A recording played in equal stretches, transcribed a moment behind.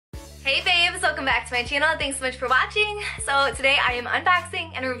Hey babes, welcome back to my channel. Thanks so much for watching. So today I am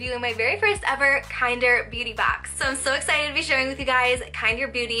unboxing and reviewing my very first ever Kinder beauty box. So I'm so excited to be sharing with you guys. Kinder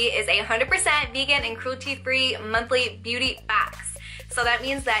Beauty is a 100% vegan and cruelty-free monthly beauty box. So that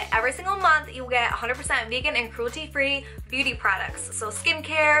means that every single month you will get 100% vegan and cruelty-free beauty products. So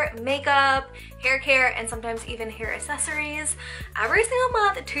skincare, makeup, hair care, and sometimes even hair accessories every single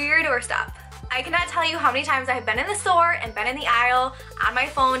month to your doorstep. I cannot tell you how many times I have been in the store and been in the aisle on my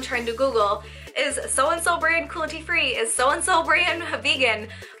phone trying to Google, is so-and-so brand cruelty-free? Is so-and-so brand vegan?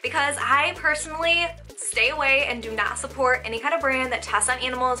 Because I personally stay away and do not support any kind of brand that tests on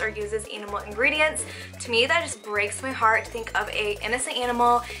animals or uses animal ingredients. To me, that just breaks my heart to think of an innocent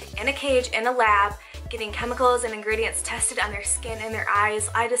animal in a cage in a lab getting chemicals and ingredients tested on their skin and their eyes.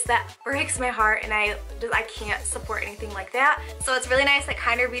 That breaks my heart, and I can't support anything like that. So it's really nice that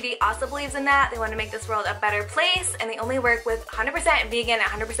Kinder Beauty also believes in that. They want to make this world a better place, and they only work with 100% vegan and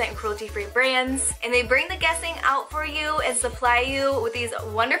 100% cruelty-free brands. And they bring the guessing out for you and supply you with these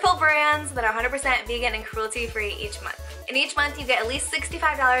wonderful brands that are 100% vegan and cruelty-free each month. And each month you get at least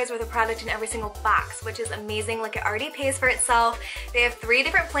 $65 worth of product in every single box, which is amazing. Like, it already pays for itself. They have 3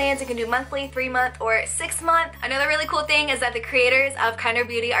 different plans. You can do monthly, 3-month, or 6-month. Another really cool thing is that the creators of Kinder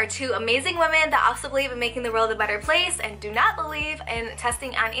Beauty are 2 amazing women that also believe in making the world a better place and do not believe in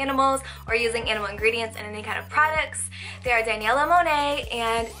testing on animals or using animal ingredients in any kind of products. They are Daniela Monet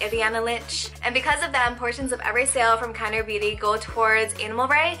and Iviana Lynch. And because of them, portions of every sale from Kinder Beauty go towards animal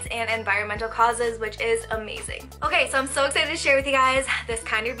rights and environmental causes, which is amazing. Okay, so I'm so excited to share with you guys this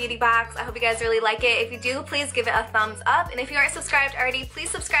Kinder Beauty box. I hope you guys really like it. If you do, please give it a thumbs up. And if you aren't subscribed already, please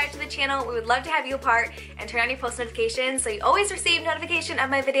subscribe to the channel. We would love to have you a part, and turn on your post notifications so you always receive notification of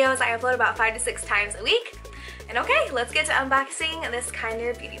my videos. I upload about 5 to 6 times a week. And okay, let's get to unboxing this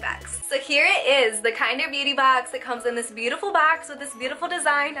Kinder Beauty box. So here it is, the Kinder Beauty box. It comes in this beautiful box with this beautiful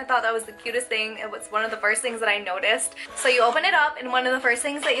design. I thought that was the cutest thing. It was one of the first things that I noticed. So you open it up, and one of the first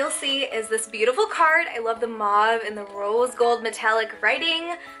things that you'll see is this beautiful card. I love the mauve and the rose gold metallic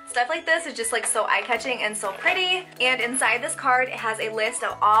writing. Stuff like this is just like so eye-catching and so pretty. And inside this card, it has a list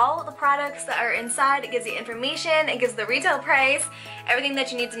of all the products that are inside. It gives you information, it gives the retail price. Everything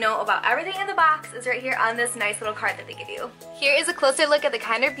that you need to know about everything in the box is right here on this nice little card that they give you. Here is a closer look at the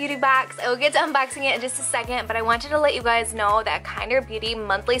Kinder Beauty box. I will get to unboxing it in just a second, but I wanted to let you guys know that Kinder Beauty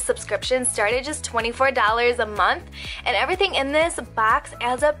monthly subscription started just $24 a month, and everything in this box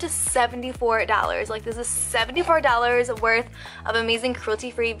adds up to $74. Like, this is $74 worth of amazing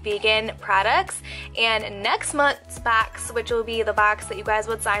cruelty-free vegan products. And next month's box, which will be the box that you guys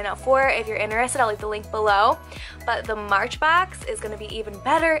would sign up for if you're interested, I'll leave the link below, but the March box is going to be even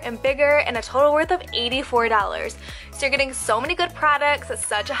better and bigger, and a total worth of $84. So you're getting so many good products at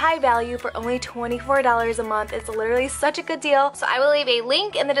such a high value for only $24 a month. It's literally such a good deal. So I will leave a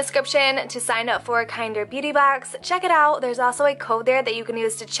link in the description to sign up for Kinder Beauty box. Check it out. There's also a code there that you can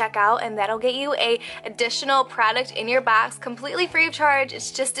use to check out, and that'll get you a additional product in your box completely free of charge.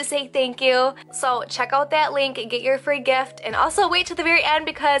 It's just to say thank you. So check out that link and get your free gift, and also wait to the very end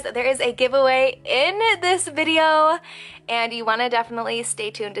because there is a giveaway in this video, and you want to definitely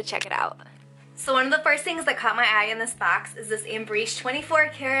stay tuned to check it out. So one of the first things that caught my eye in this box is this Ambreche 24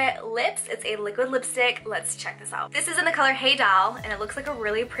 Karat Lips. It's a liquid lipstick. Let's check this out. This is in the color Hey Doll, and it looks like a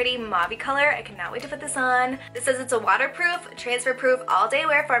really pretty mauve color. I cannot wait to put this on. This says it's a waterproof, transfer-proof, all-day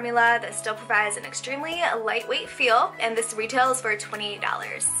wear formula that still provides an extremely lightweight feel, and this retails for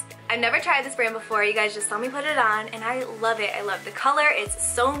 $28. I've never tried this brand before. You guys just saw me put it on, and I love it. I love the color. It's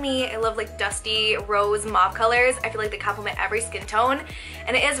so me. I love like dusty rose mauve colors. I feel like they complement every skin tone,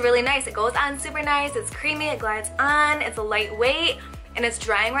 and it is really nice. It goes on super nice. It's creamy. It glides on. It's a lightweight, and it's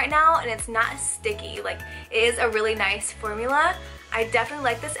drying right now, and it's not sticky. Like, it is a really nice formula. I definitely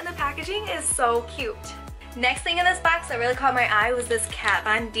like this, and the packaging is so cute. Next thing in this box that really caught my eye was this Kat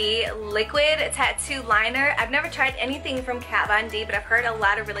Von D liquid tattoo liner. I've never tried anything from Kat Von D, but I've heard a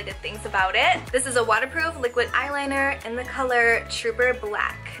lot of really good things about it. This is a waterproof liquid eyeliner in the color Trooper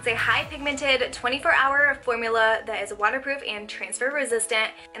Black. It's a high pigmented 24-hour formula that is waterproof and transfer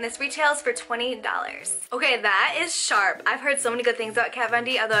resistant, and this retails for $20. Okay, that is sharp. I've heard so many good things about Kat Von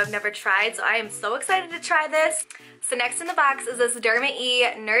D, although I've never tried, so I am so excited to try this. So next in the box is this Derma E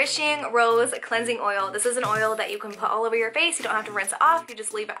Nourishing Rose Cleansing Oil. This is an oil that you can put all over your face. You don't have to rinse it off. You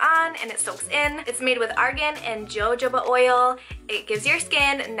just leave it on and it soaks in. It's made with argan and jojoba oil. It gives your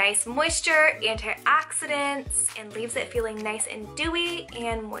skin nice moisture, antioxidants, and leaves it feeling nice and dewy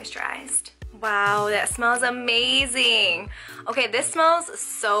and moisturized. Wow, that smells amazing. Okay, this smells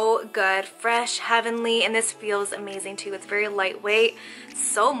so good, fresh, heavenly, and this feels amazing too. It's very lightweight,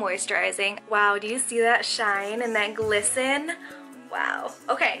 so moisturizing. Wow, do you see that shine and that glisten? Wow.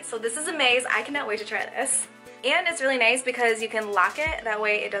 Okay, so this is AMAZE. I cannot wait to try this. And it's really nice because you can lock it, that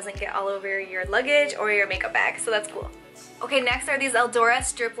way it doesn't get all over your luggage or your makeup bag, so that's cool. Okay, next are these Eldora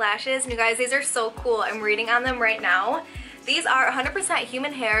strip lashes. And you guys, these are so cool. I'm reading on them right now. These are 100%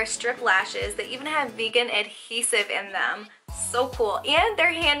 human hair strip lashes. They even have vegan adhesive in them. So cool. And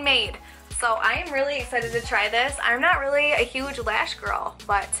they're handmade. So I am really excited to try this. I'm not really a huge lash girl,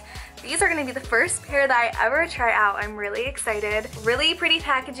 but these are going to be the first pair that I ever try out. I'm really excited. Really pretty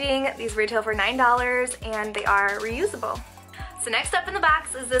packaging. These retail for $9 and they are reusable. So next up in the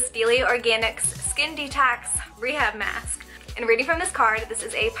box is this BRIA Organics Skin Detox Rehab Mask. And reading from this card, this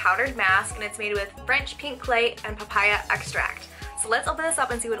is a powdered mask and it's made with French pink clay and papaya extract. So let's open this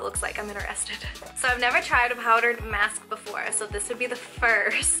up and see what it looks like. I'm interested. So I've never tried a powdered mask before, so this would be the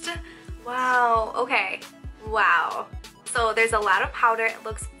first. Wow, okay, wow. So there's a lot of powder, it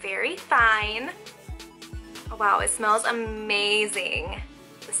looks very fine. Oh, wow, it smells amazing.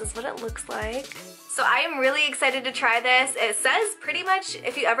 This is what it looks like. So I am really excited to try this. It says pretty much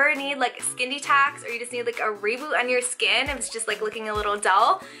if you ever need like skin detox or you just need like a reboot on your skin, if it's just like looking a little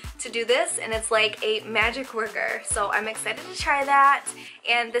dull, to do this, and it's like a magic worker. So I'm excited to try that,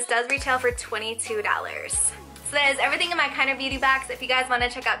 and this does retail for $22. So that is everything in my Kinder Beauty box. If you guys want to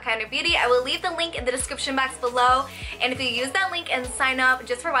check out Kinder Beauty, I will leave the link in the description box below. And if you use that link and sign up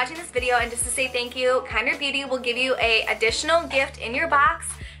just for watching this video and just to say thank you, Kinder Beauty will give you an additional gift in your box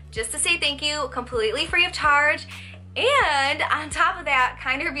just to say thank you, completely free of charge. And on top of that,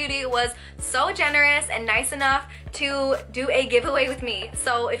 Kinder Beauty was so generous and nice enough to do a giveaway with me.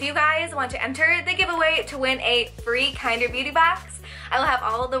 So if you guys want to enter the giveaway to win a free Kinder Beauty box, I will have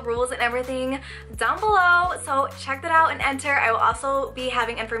all the rules and everything down below, so check that out and enter. I will also be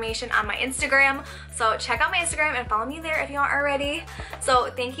having information on my Instagram, so check out my Instagram and follow me there if you aren't already.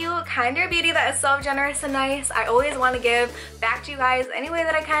 So thank you, Kinder Beauty, that is so generous and nice. I always want to give back to you guys any way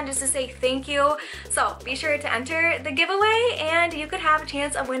that I can just to say thank you. So be sure to enter the giveaway and you could have a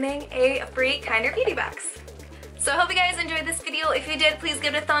chance of winning a free Kinder Beauty box. So I hope you guys enjoyed this video. If you did, please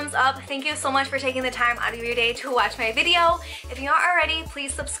give it a thumbs up. Thank you so much for taking the time out of your day to watch my video. If you aren't already,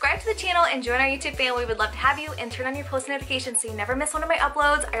 please subscribe to the channel and join our YouTube family. We would love to have you, and turn on your post notifications so you never miss one of my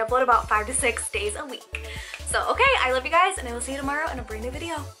uploads. I upload about 5 to 6 days a week. So okay, I love you guys, and I will see you tomorrow in a brand new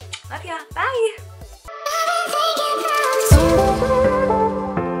video. Love ya. Bye.